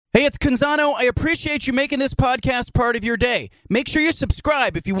Hey, it's Canzano. I appreciate you making this podcast part of your day. Make sure you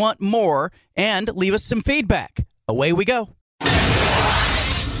subscribe if you want more and leave us some feedback. Away we go.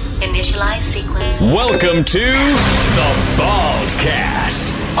 Initialize sequence. Welcome to The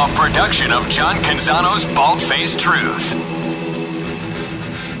Baldcast, a production of John Canzano's Bald-Faced Truth.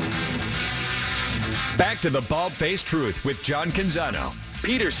 Back to The Bald-Faced Truth with John Canzano.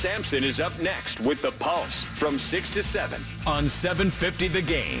 Peter Sampson is up next with The Pulse from 6 to 7 on 750 The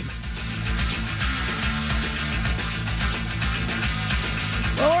Game.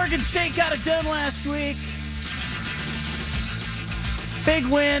 Well, Oregon State got it done last week. Big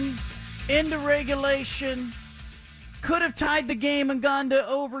win, into regulation. Could have tied the game and gone to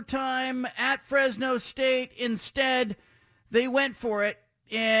overtime at Fresno State. Instead, they went for it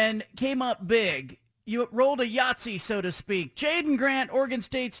and came up big. You rolled a Yahtzee, so to speak. Jaden Grant, Oregon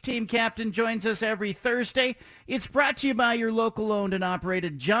State's team captain, joins us every Thursday. It's brought to you by your local owned and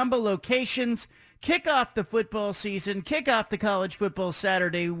operated Jamba locations. Kick off the football season. Kick off the college football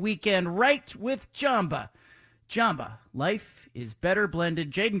Saturday weekend right with Jamba. Jamba, life is better blended.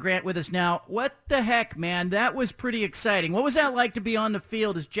 Jaden Grant with us now. What the heck, man? That was pretty exciting. What was that like to be on the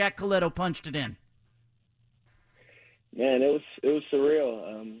field as Jack Coletto punched it in? Man, it was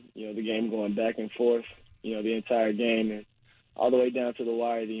surreal. The game going back and forth, the entire game, and all the way down to the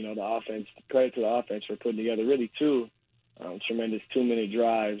wire. The offense. Credit to the offense for putting together really two tremendous 2-minute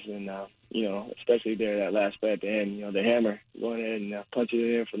drives, and especially there that last play at the end. The hammer going ahead and punching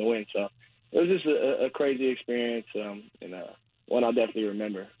it in for the win. So it was just a crazy experience, and one I'll definitely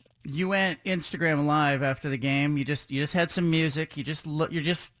remember. You went Instagram Live after the game. You just had some music. You're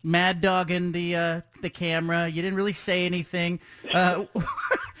just mad dogging the camera. You didn't really say anything.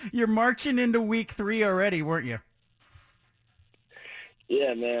 You're marching into week 3 already, weren't you?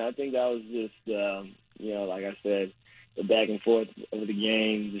 Yeah, man. I think that was just like I said, the back and forth of the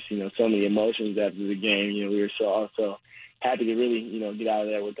game. Just so many emotions after the game. We were so happy to really get out of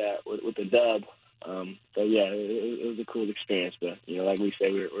there with the dub. So yeah, it was a cool experience, but like we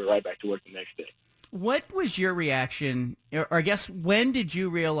say, we're right back to work the next day. What was your reaction, or I guess when did you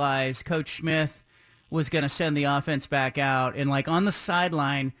realize Coach Smith was going to send the offense back out, and like on the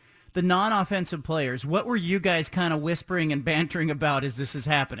sideline, the non-offensive players, what were you guys kind of whispering and bantering about as this is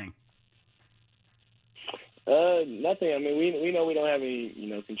happening? Nothing. I mean, we know we don't have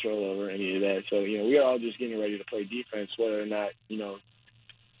any control over any of that, so we are all just getting ready to play defense, whether or not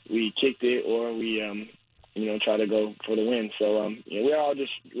we kicked it or we, try to go for the win. So, we're all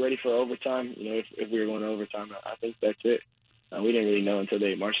just ready for overtime. If we were going to overtime, I think that's it. We didn't really know until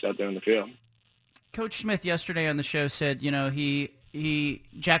they marched out there on the field. Coach Smith yesterday on the show said, Jack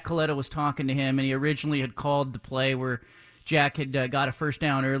Coletto was talking to him, and he originally had called the play where Jack had got a first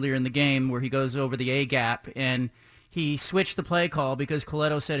down earlier in the game where he goes over the A gap, and he switched the play call because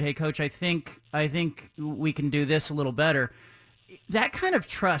Coletto said, "Hey, Coach, I think we can do this a little better." That kind of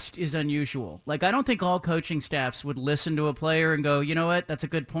trust is unusual. Like, I don't think all coaching staffs would listen to a player and go, you know what, that's a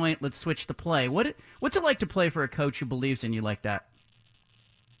good point, let's switch the play. What's it like to play for a coach who believes in you like that?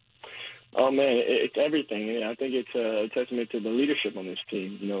 Oh, man, it's everything. I think it's a testament to the leadership on this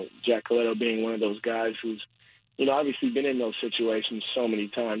team. Jack Coletto being one of those guys who's, obviously been in those situations so many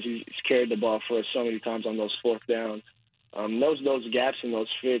times. He's carried the ball for us so many times on those fourth downs. Those gaps and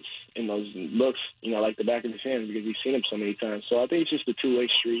those fits and those looks, like the back of his hand because he's seen them so many times. So I think it's just a two-way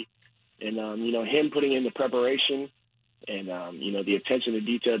street. And, him putting in the preparation and, the attention to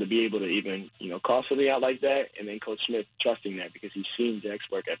detail to be able to even, call something out like that. And then Coach Smith trusting that because he's seen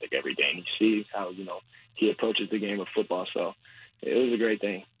Jack's work ethic every day and he sees how, he approaches the game of football. So it was a great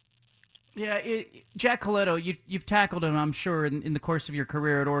thing. Yeah, Jack Coletto, you've tackled him, I'm sure, in the course of your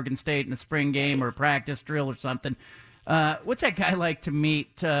career at Oregon State in a spring game or a practice drill or something. What's that guy like to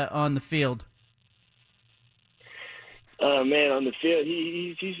meet on the field? Man, on the field,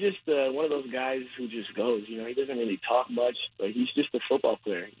 he's just one of those guys who just goes. He doesn't really talk much, but he's just a football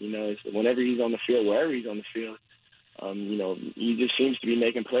player. Whenever he's on the field, wherever he's on the field, he just seems to be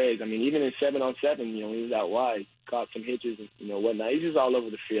making plays. I mean, even in 7-on-7, he was out wide, caught some hitches and whatnot. He's just all over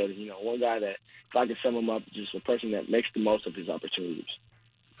the field. One guy that, if I could sum him up, just a person that makes the most of his opportunities.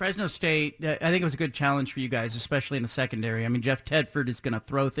 Fresno State, I think it was a good challenge for you guys, especially in the secondary. I mean, Jeff Tedford is going to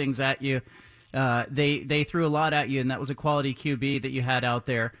throw things at you. They threw a lot at you, and that was a quality QB that you had out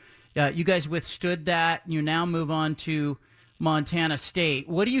there. You guys withstood that. You now move on to Montana State.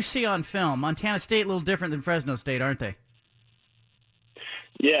 What do you see on film? Montana State a little different than Fresno State, aren't they?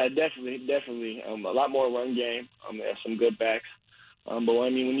 Yeah, definitely. A lot more run game. They have some good backs. But, I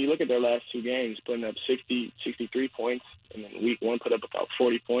mean, when you look at their last two games, putting up 63 points, and then week one put up about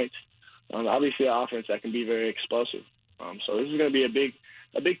 40 points, obviously an offense that can be very explosive. So this is going to be a big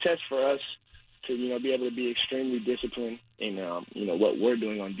a big test for us to, be able to be extremely disciplined in, what we're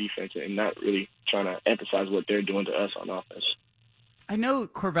doing on defense and not really trying to emphasize what they're doing to us on offense. I know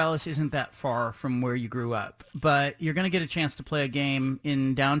Corvallis isn't that far from where you grew up, but you're going to get a chance to play a game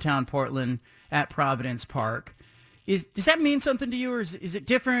in downtown Portland at Providence Park. Does that mean something to you, or is it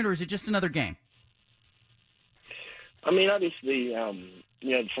different, or is it just another game? I mean, obviously,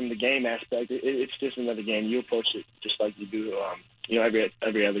 from the game aspect, it's just another game. You approach it just like you do,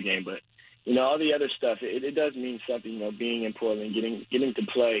 every other game. But, all the other stuff, it does mean something, being in Portland, getting to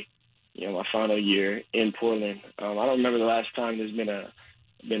play, my final year in Portland. I don't remember the last time there's been an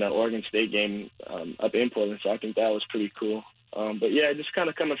Oregon State game up in Portland, so I think that was pretty cool. But, yeah, just kind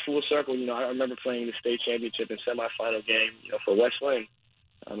of coming full circle. I remember playing the state championship and semifinal game, for West Linn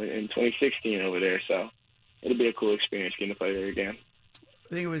in 2016 over there. So it'll be a cool experience getting to play there again. I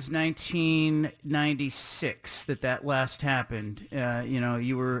think it was 1996 that last happened.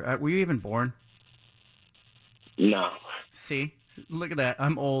 You were you even born? No. See? Look at that.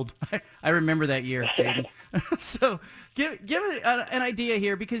 I'm old. I remember that year, Jaden. So give an idea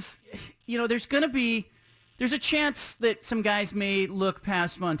here, because, there's a chance that some guys may look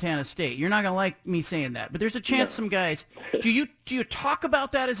past Montana State. You're not going to like me saying that, but there's a chance some guys. Do you talk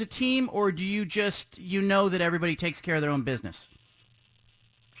about that as a team, or do you just, that everybody takes care of their own business?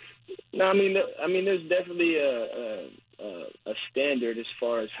 No, I mean, there's definitely a standard as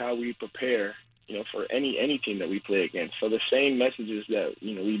far as how we prepare, for any team that we play against. So the same messages that,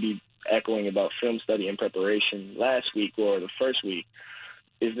 we be echoing about film study and preparation last week or the first week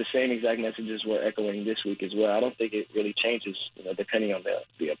is the same exact messages we're echoing this week as well. I don't think it really changes, depending on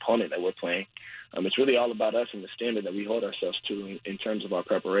the opponent that we're playing. It's really all about us and the standard that we hold ourselves to in terms of our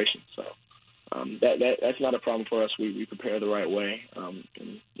preparation. So that's not a problem for us. We prepare the right way, and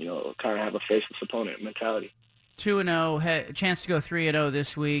kind of have a faceless opponent mentality. 2-0, a chance to go 3-0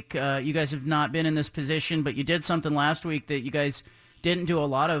 this week. You guys have not been in this position, but you did something last week that you guys didn't do a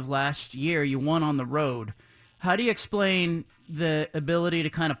lot of last year. You won on the road. How do you explain the ability to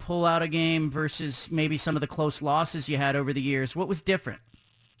kind of pull out a game versus maybe some of the close losses you had over the years? What was different?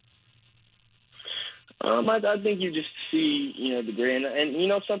 I think you just see, the grit.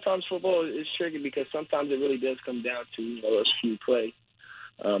 And sometimes football is tricky because sometimes it really does come down to, those few plays.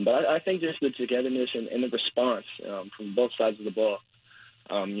 But I think just the togetherness and the response from both sides of the ball.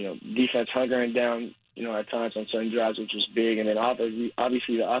 Defense hunkering down, at times on certain drives, which was big. And then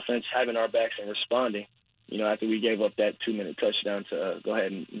obviously the offense having our backs and responding, after we gave up that 2-minute touchdown to go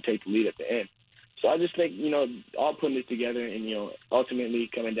ahead and take the lead at the end. So I just think, all putting it together and, ultimately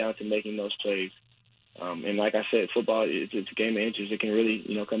coming down to making those plays. And like I said, football, it's a game of inches. It can really,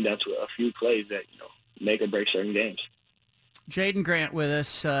 come down to a few plays that, make or break certain games. Jaden Grant with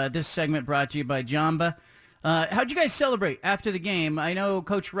us. This segment brought to you by Jamba. How'd you guys celebrate after the game? I know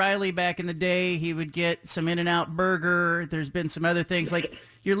Coach Riley back in the day, he would get some In-N-Out burger. There's been some other things. Like,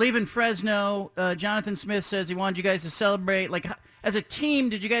 you're leaving Fresno. Jonathan Smith says he wanted you guys to celebrate. Like, as a team,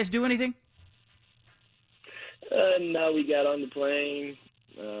 did you guys do anything? No, we got on the plane,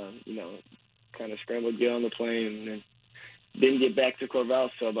 kind of scrambled to get on the plane, and then didn't get back to Corvallis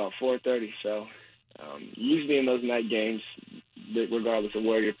till about 4:30. So usually in those night games, regardless of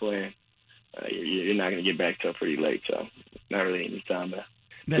where you're playing, you're not going to get back till pretty late. So not really any time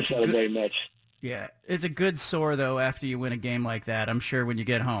to celebrate much. Yeah, it's a good sore, though, after you win a game like that, I'm sure, when you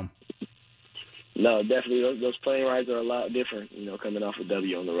get home. No, definitely. Those plane rides are a lot different, coming off a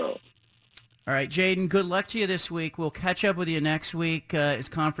W on the road. All right, Jaden, good luck to you this week. We'll catch up with you next week as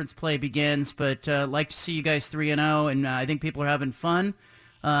conference play begins, but like to see you guys 3-0, and I think people are having fun,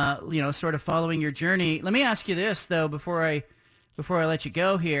 sort of following your journey. Let me ask you this, though, before I let you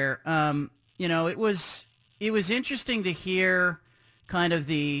go here. It was interesting to hear kind of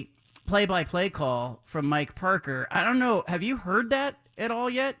the play-by-play call from Mike Parker. I don't know. Have you heard that at all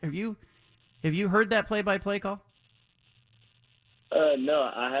yet? Have you heard that play-by-play call?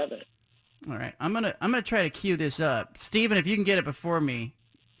 No, I haven't. All right, I'm gonna try to cue this up, Steven. If you can get it before me,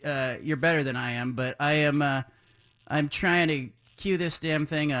 you're better than I am. But I'm trying to cue this damn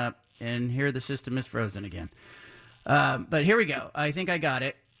thing up, and here the system is frozen again. But here we go. I think I got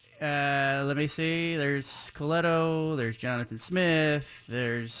it. Let me see. There's Coletto. There's Jonathan Smith.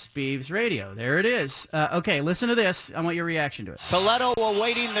 There's Beavs Radio. There it is. Okay, listen to this. I want your reaction to it. Coletto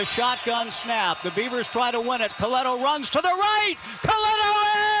awaiting the shotgun snap. The Beavers try to win it. Coletto runs to the right.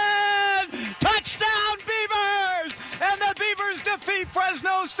 Coletto in! Touchdown, Beavers! And the Beavers defeat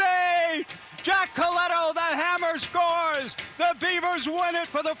Fresno State. Jack Coletto, the hammer, scores. The Beavers win it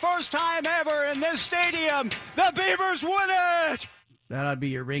for the first time ever in this stadium. The Beavers win it! That ought to be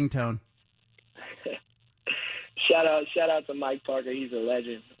your ringtone. Shout out to Mike Parker. He's a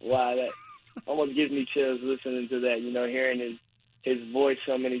legend. Wow, that almost gives me chills listening to that, hearing his voice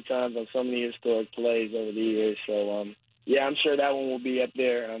so many times on so many historic plays over the years. So, yeah, I'm sure that one will be up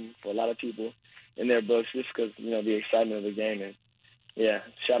there for a lot of people in their books just because, the excitement of the game. And, yeah,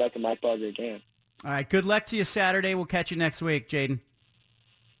 shout out to Mike Parker again. All right, good luck to you Saturday. We'll catch you next week, Jaden.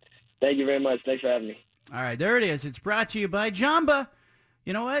 Thank you very much. Thanks for having me. All right, there it is. It's brought to you by Jamba.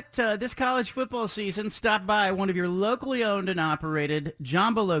 You know what? This college football season, stop by one of your locally owned and operated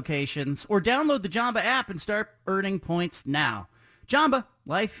Jamba locations or download the Jamba app and start earning points now. Jamba,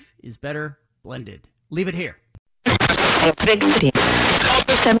 life is better blended. Leave it here.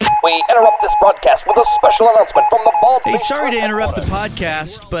 We interrupt this broadcast with a special announcement from the Bald Face Hey, sorry Truth to interrupt the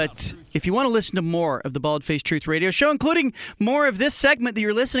Headquarters. podcast, but if you want to listen to more of the Bald Face Truth Radio Show, including more of this segment that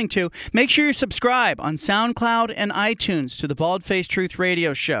you're listening to, make sure you subscribe on SoundCloud and iTunes to the Bald Face Truth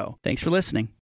Radio Show. Thanks for listening.